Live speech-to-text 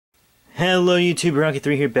Hello YouTube,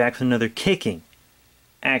 Rocket3 here, back with another kicking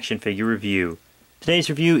action figure review.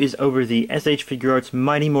 Today's review is over the SH Figurarts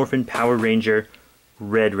Mighty Morphin Power Ranger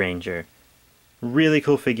Red Ranger. Really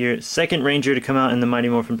cool figure, second Ranger to come out in the Mighty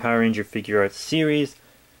Morphin Power Ranger Figurarts series,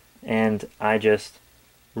 and I just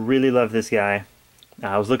really love this guy.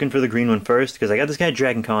 I was looking for the green one first, because I got this guy at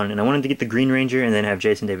Dragon Con, and I wanted to get the Green Ranger and then have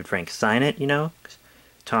Jason David Frank sign it, you know? 'Cause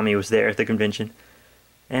Tommy was there at the convention.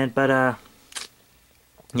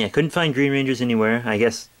 Yeah, couldn't find Green Rangers anywhere. I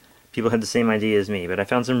guess people had the same idea as me, but I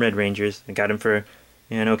found some Red Rangers. I got them for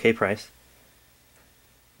an okay price.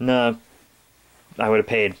 No, I would have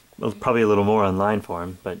paid probably a little more online for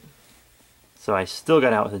him, but so I still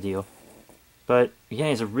got out with a deal. But yeah,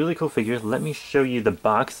 he's a really cool figure. Let me show you the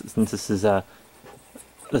box, since this is the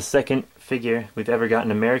second figure we've ever gotten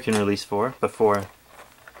an American release for, before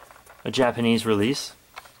a Japanese release.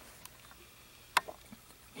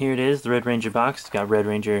 Here it is, the Red Ranger box. It's got Red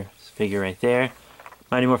Ranger figure right there.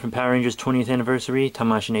 Mighty Morphin Power Rangers 20th anniversary,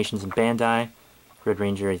 Tamashii Nations and Bandai. Red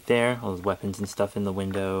Ranger right there, all the weapons and stuff in the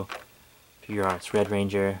window. Figurarts Red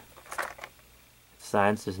Ranger.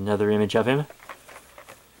 Sides, there's another image of him.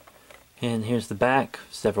 And here's the back,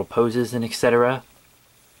 several poses and etc.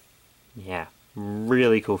 Yeah,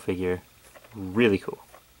 really cool figure. Really cool.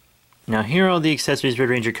 Now here are all the accessories Red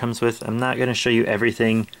Ranger comes with. I'm not going to show you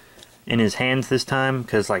everything in his hands this time,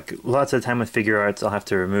 because like lots of the time with Figurarts I'll have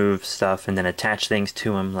to remove stuff and then attach things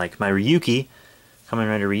to him, like my Ryuki, Kamen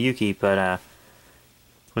Rider Ryuki, but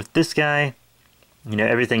with this guy, you know,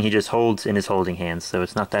 everything he just holds in his holding hands, so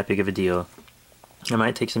it's not that big of a deal. I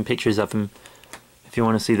might take some pictures of him. If you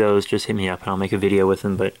want to see those, just hit me up and I'll make a video with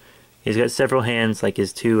him. But he's got several hands, like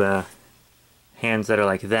his two hands that are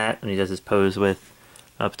like that, and he does his pose with.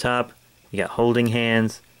 Up top, you got holding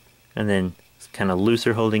hands, and then kind of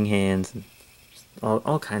looser holding hands, and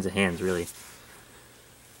all kinds of hands, really.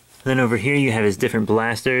 Then over here you have his different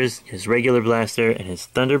blasters, his regular blaster and his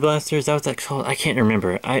thunder blaster. Is that what that's called? I can't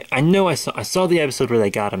remember. I know I saw the episode where they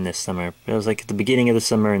got him this summer, but it was like at the beginning of the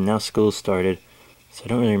summer, and now school started, so I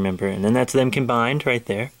don't really remember. And then that's them combined right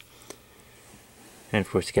there. And of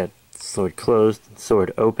course you got sword closed,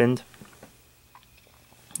 sword opened.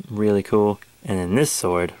 Really cool. And then this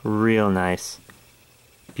sword, real nice.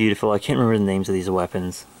 Beautiful. I can't remember the names of these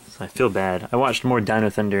weapons, so I feel bad. I watched more Dino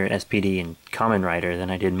Thunder, SPD, and Kamen Rider than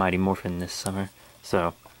I did Mighty Morphin this summer.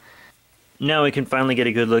 So now we can finally get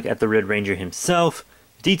a good look at the Red Ranger himself.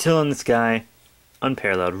 Detail on this guy,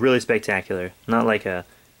 unparalleled, really spectacular. Not like a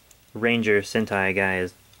Ranger Sentai guy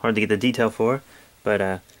is hard to get the detail for,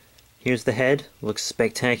 but here's the head, looks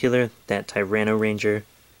spectacular. That Tyranno Ranger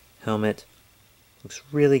helmet looks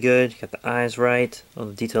really good. Got the eyes right, all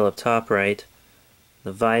the detail up top right.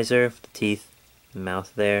 The visor, the teeth, the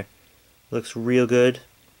mouth there, looks real good.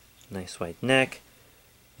 Nice white neck.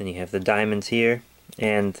 Then you have the diamonds here,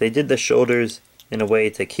 and they did the shoulders in a way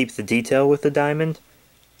to keep the detail with the diamond,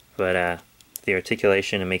 but the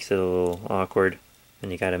articulation, it makes it a little awkward,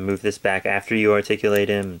 and you gotta move this back after you articulate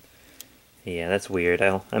him. Yeah, that's weird.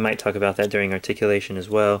 I might talk about that during articulation as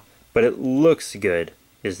well, but it looks good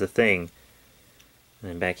is the thing. And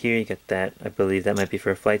then back here you got that, I believe that might be for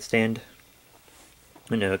a flight stand.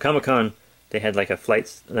 I know, at Comic-Con, they had like a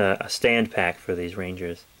stand pack for these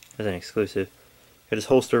Rangers as an exclusive. Got his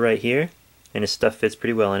holster right here, and his stuff fits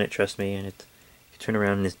pretty well in it, trust me. And you can turn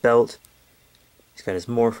around in his belt. He's got his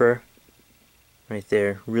morpher right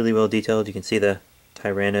there, really well detailed. You can see the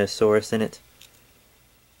Tyrannosaurus in it.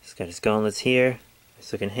 He's got his gauntlets here,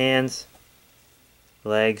 nice looking hands,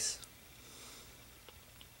 legs,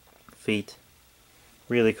 feet.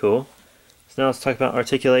 Really cool. So now let's talk about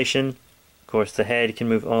articulation. Of course, the head can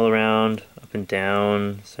move all around, up and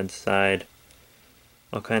down, side to side,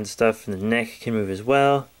 all kinds of stuff, and the neck can move as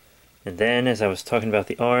well. And then, as I was talking about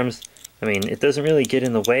the arms, I mean, it doesn't really get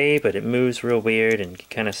in the way, but it moves real weird and can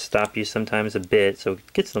kind of stop you sometimes a bit, so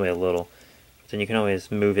it gets in the way a little. But then you can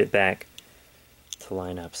always move it back to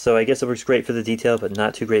line up. So I guess it works great for the detail, but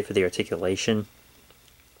not too great for the articulation.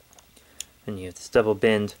 And you have this double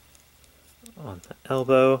bend on the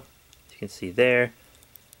elbow, as you can see there.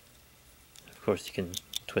 Of course, you can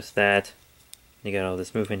twist that. You got all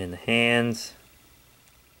this movement in the hands.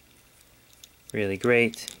 Really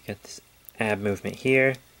great. You got this ab movement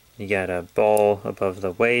here. You got a ball above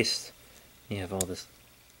the waist. You have all this.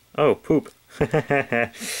 Oh, poop.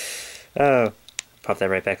 Oh, pop that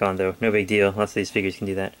right back on though. No big deal. Lots of these figures can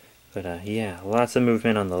do that. But yeah, lots of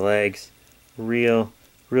movement on the legs. Real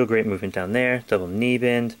great movement down there. Double knee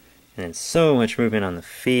bend. And then so much movement on the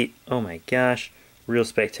feet. Oh my gosh. Real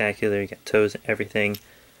spectacular. You got toes and everything.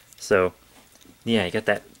 So yeah, you got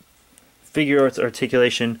that Figurarts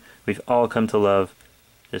articulation we've all come to love.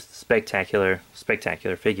 Just spectacular,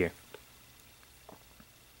 spectacular figure.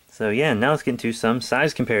 So yeah, now let's get into some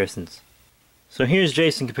size comparisons. So here's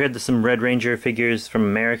Jason compared to some Red Ranger figures from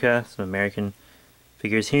America, some American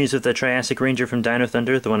figures. Here's with the Triassic Ranger from Dino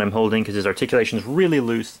Thunder, the one I'm holding, because his articulation is really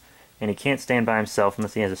loose, and he can't stand by himself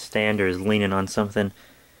unless he has a stand or is leaning on something.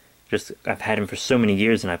 Just, I've had him for so many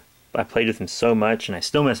years, and I played with him so much, and I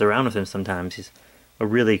still mess around with him sometimes. He's a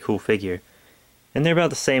really cool figure. And they're about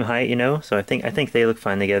the same height, you know, so I think they look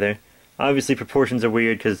fine together. Obviously proportions are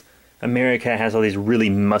weird because America has all these really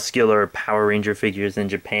muscular Power Ranger figures, and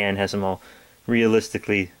Japan has them all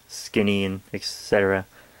realistically skinny and etc.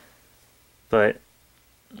 But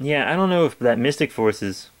yeah, I don't know if that Mystic Force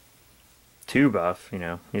is too buff, you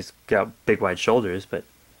know. He's got big wide shoulders, but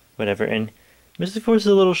whatever. And Mystic Force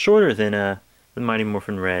is a little shorter than the Mighty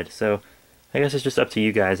Morphin Red, so I guess it's just up to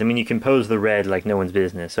you guys. I mean, you can pose the Red like no one's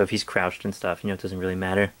business, so if he's crouched and stuff, you know, it doesn't really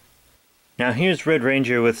matter. Now here's Red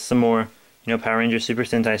Ranger with some more, you know, Power Ranger Super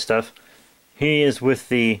Sentai stuff. Here he is with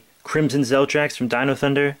the Crimson Zeltrax from Dino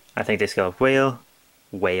Thunder. I think they scale up Whale.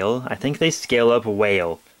 I think they scale up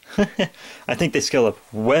Whale. I think they scale up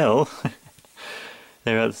well.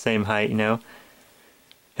 They're about the same height, you know.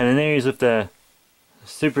 And then there he is with the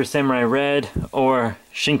Super Samurai Red, or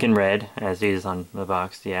Shinken Red, as he is on the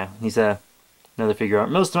box. Yeah, he's another figure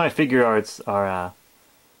art. Most of my figure arts are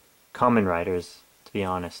Kamen Riders, to be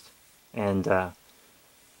honest. And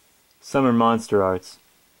some are monster arts.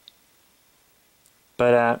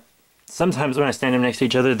 But sometimes when I stand them next to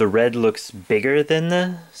each other, the Red looks bigger than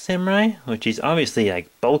the Samurai, which he's obviously like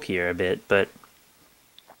bulkier a bit, but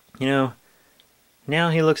you know, now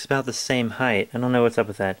he looks about the same height. I don't know what's up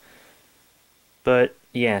with that. But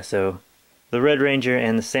yeah, so the Red Ranger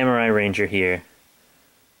and the Samurai Ranger here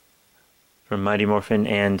from Mighty Morphin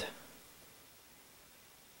and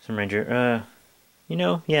some Ranger, you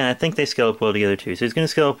know, yeah, I think they scale up well together too. So he's going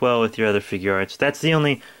to scale up well with your other figure arts. That's the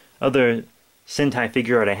only other Sentai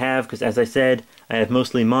figure art I have, because as I said, I have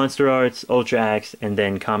mostly Monster Arts, Ultra Acts, and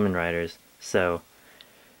then Kamen Riders. So,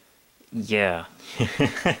 yeah.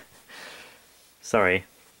 Sorry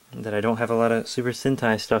that I don't have a lot of Super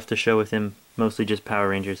Sentai stuff to show with him, mostly just Power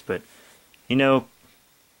Rangers, but, you know,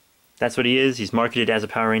 that's what he is. He's marketed as a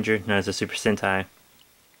Power Ranger, not as a Super Sentai.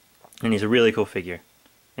 And he's a really cool figure.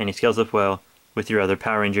 And he scales up well with your other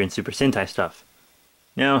Power Ranger and Super Sentai stuff.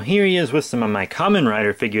 Now, here he is with some of my Kamen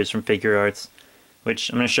Rider figures from Figure Arts, which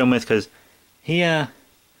I'm going to show him with because he, the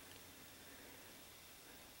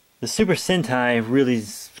Super Sentai really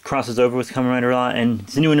crosses over with Kamen Rider a lot. And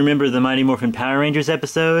does anyone remember the Mighty Morphin Power Rangers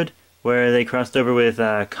episode where they crossed over with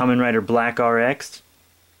Kamen Rider Black RX?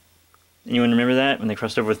 Anyone remember that, when they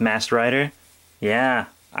crossed over with Masked Rider? Yeah,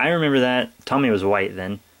 I remember that. Tommy was white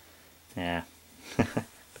then. Yeah.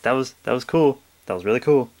 But that was cool. That was really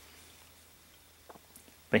cool.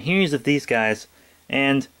 But here's of these guys,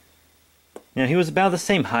 and you know, he was about the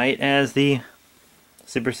same height as the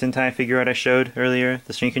Super Sentai figure art I showed earlier,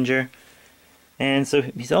 the Shinkenger. And so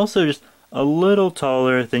he's also just a little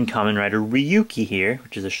taller than Kamen Rider Ryuki here,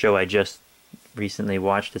 which is a show I just recently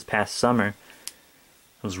watched this past summer.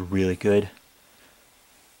 It was really good.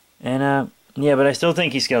 And yeah, but I still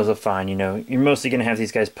think he scales up fine, you know. You're mostly going to have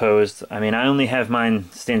these guys posed. I mean, I only have mine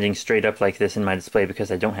standing straight up like this in my display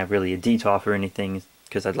because I don't have really a DTOF or anything,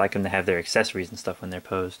 because I'd like them to have their accessories and stuff when they're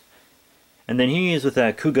posed. And then here he is with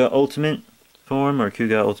a Kuga Ultimate form, or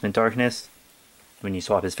Kuga Ultimate Darkness, when you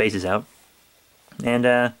swap his faces out. And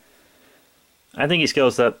I think he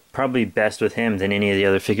scales up probably best with him than any of the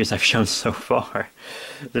other figures I've shown so far,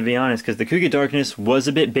 to be honest, because the Kuga Darkness was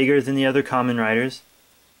a bit bigger than the other Kamen Riders,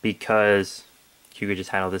 because Kuga just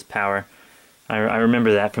had all this power. I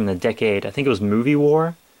remember that from the decade, I think it was Movie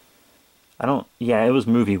War. Yeah, it was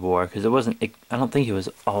Movie War, because I don't think it was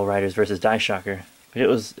All Riders versus Die Shocker, but it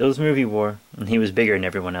was Movie War, and he was bigger than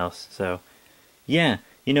everyone else. So, yeah,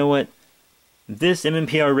 you know what? This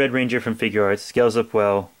MMPR Red Ranger from Figure Arts scales up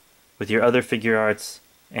well with your other figure arts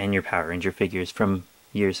and your Power Ranger figures from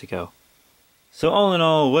years ago. So all in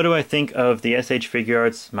all, what do I think of the SH Figure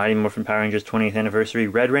Arts Mighty Morphin Power Rangers 20th Anniversary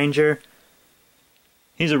Red Ranger?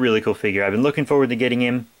 He's a really cool figure. I've been looking forward to getting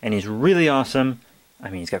him, and he's really awesome. I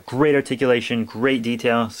mean, he's got great articulation, great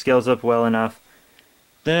detail, scales up well enough.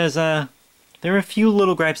 There are a few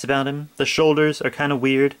little gripes about him. The shoulders are kind of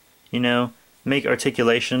weird, you know, make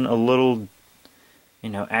articulation a little, you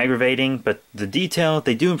know, aggravating, but the detail,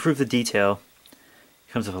 they do improve the detail.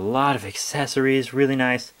 It comes with a lot of accessories, really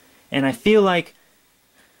nice. And I feel like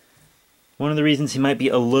one of the reasons he might be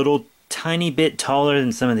a little tiny bit taller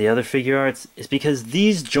than some of the other figure arts is because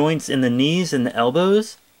these joints in the knees and the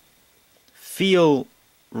elbows feel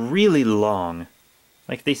really long.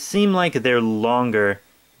 Like, they seem like they're longer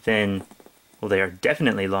than, well, they are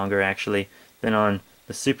definitely longer actually, than on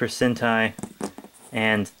the Super Sentai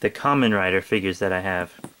and the Kamen Rider figures that I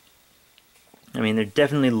have. I mean, they're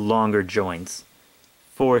definitely longer joints,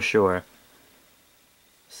 for sure.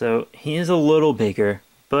 So he is a little bigger,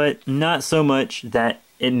 but not so much that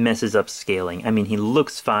it messes up scaling. I mean, he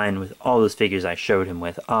looks fine with all those figures I showed him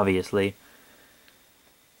with, obviously.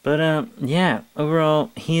 But yeah,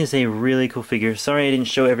 overall, he is a really cool figure. Sorry I didn't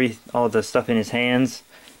show all the stuff in his hands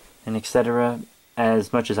and etc.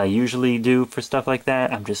 as much as I usually do for stuff like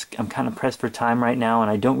that. I'm kind of pressed for time right now,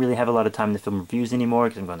 and I don't really have a lot of time to film reviews anymore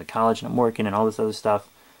because I'm going to college and I'm working and all this other stuff.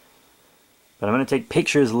 But I'm going to take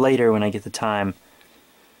pictures later when I get the time.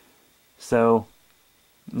 So,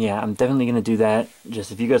 yeah, I'm definitely going to do that.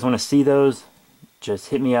 Just if you guys want to see those, just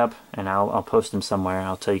hit me up and I'll post them somewhere.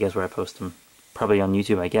 I'll tell you guys where I post them. Probably on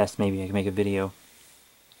YouTube, I guess. Maybe I can make a video.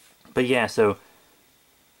 But yeah, so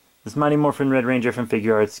this Mighty Morphin Red Ranger from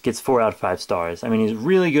Figurarts gets 4 out of 5 stars. I mean, he's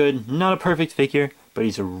really good. Not a perfect figure, but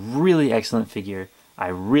he's a really excellent figure. I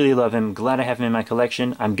really love him. Glad I have him in my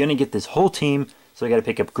collection. I'm going to get this whole team, so I got to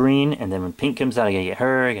pick up green, and then when pink comes out, I got to get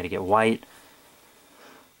her. I got to get white.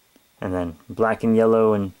 And then black and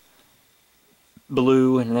yellow and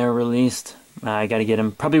blue, and they're released. I gotta get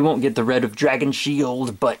him. Probably won't get the red of Dragon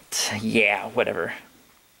Shield, but yeah, whatever.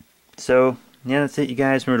 So, yeah, that's it, you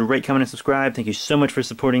guys. Remember to rate, comment, and subscribe. Thank you so much for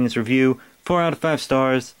supporting this review. 4 out of 5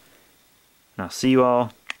 stars. And I'll see you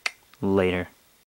all later.